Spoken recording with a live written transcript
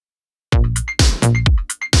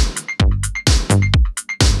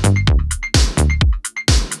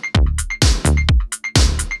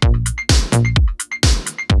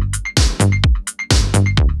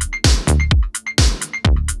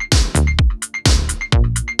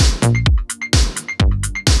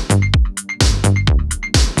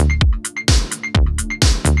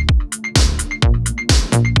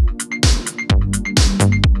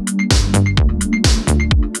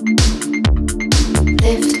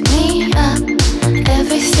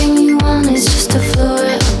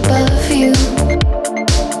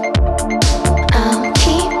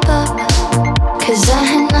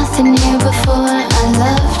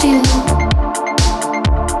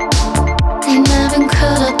been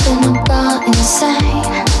curled up in a ball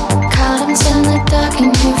inside. Caught in the dark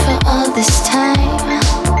in here for all this time.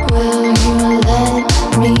 Will you let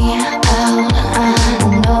me out? I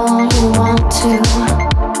know you want to.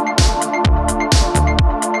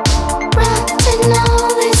 Wrapped in all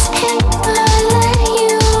this paper, I let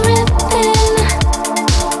you rip in.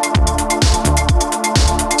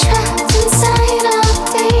 Trapped inside all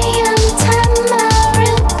day, untie my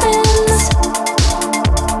ribbons.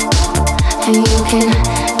 And you can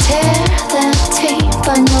tear that tape,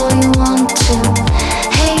 I know you want to.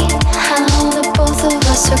 Hate how the both of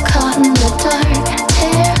us are caught in the dark.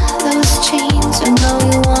 Tear those chains, I know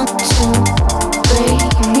you want to.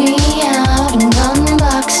 Break me out and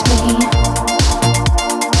unbox me.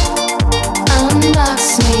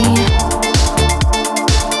 Unbox me.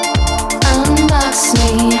 Unbox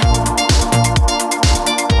me.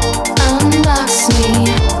 Unbox me.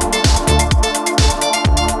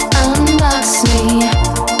 Unbox me.